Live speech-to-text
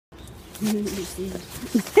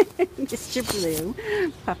Mr. Blue,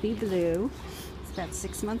 Puppy Blue. He's about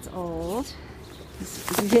 6 months old. He's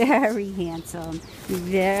very handsome,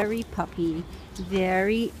 very puppy,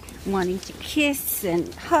 very wanting to kiss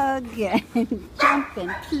and hug and jump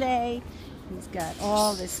and play. He's got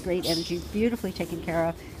all this great energy, beautifully taken care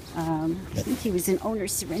of. I think he was in owner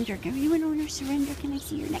surrender. Are you in owner surrender? Can I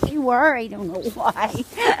see your neck? You were. I don't know why.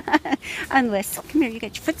 Unless, come here, you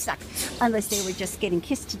got your foot stuck. Unless they were just getting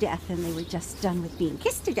kissed to death and they were just done with being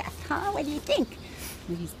kissed to death, huh? What do you think?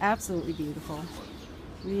 And he's absolutely beautiful.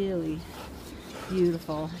 Really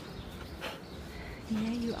beautiful.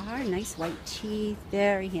 Yeah, you are. Nice white teeth.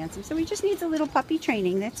 Very handsome. So he just needs a little puppy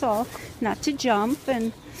training. That's all. Not to jump,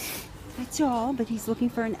 and that's all. But he's looking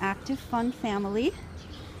for an active, fun family.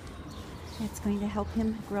 It's going to help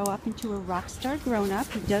him grow up into a rock star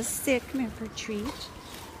grown-up. He does sit. Come here for a treat.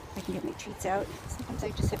 If I can get my treats out. Sometimes I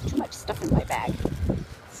just have too much stuff in my bag.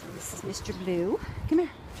 So this is Mr. Blue. Come here.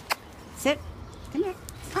 Sit. Come here.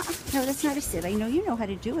 No, that's not a sit. I know you know how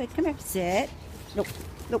to do it. Come here. Sit. Nope.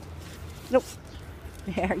 Nope. Nope.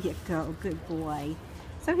 There you go. Good boy.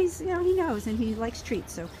 So he's, he knows and he likes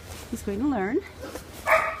treats. So he's going to learn.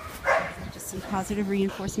 Just some positive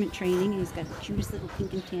reinforcement training. He's got the cutest little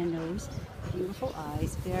pink and tan nose. Beautiful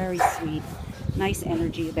eyes. Very sweet. Nice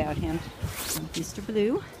energy about him. Mr.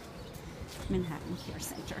 Blue, Manhattan Care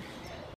Center.